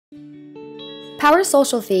POWR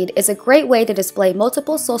Social Feed is a great way to display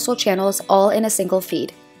multiple social channels all in a single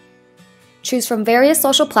feed. Choose from various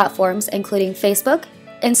social platforms including Facebook,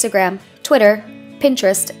 Instagram, Twitter,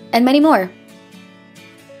 Pinterest, and many more.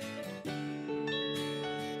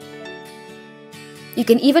 You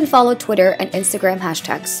can even follow Twitter and Instagram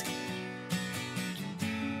hashtags.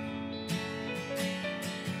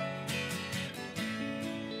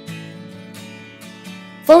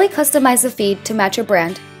 Fully customize the feed to match your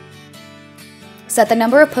brand. Set the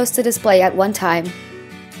number of posts to display at one time.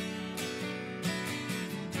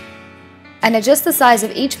 And adjust the size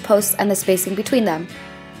of each post and the spacing between them.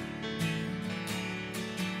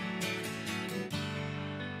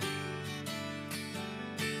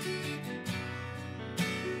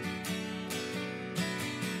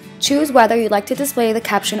 Choose whether you'd like to display the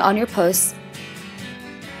caption on your posts,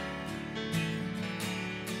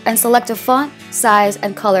 and select a font, size,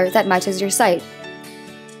 and color that matches your site.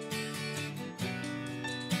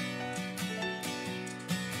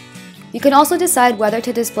 You can also decide whether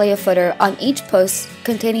to display a footer on each post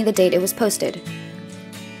containing the date it was posted.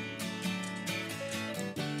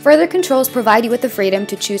 Further controls provide you with the freedom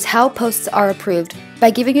to choose how posts are approved by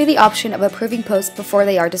giving you the option of approving posts before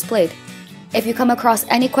they are displayed. If you come across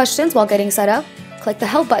any questions while getting set up, click the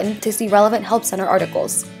Help button to see relevant Help Center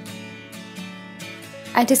articles.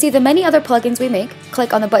 And to see the many other plugins we make,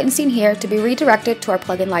 click on the button seen here to be redirected to our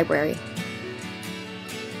plugin library.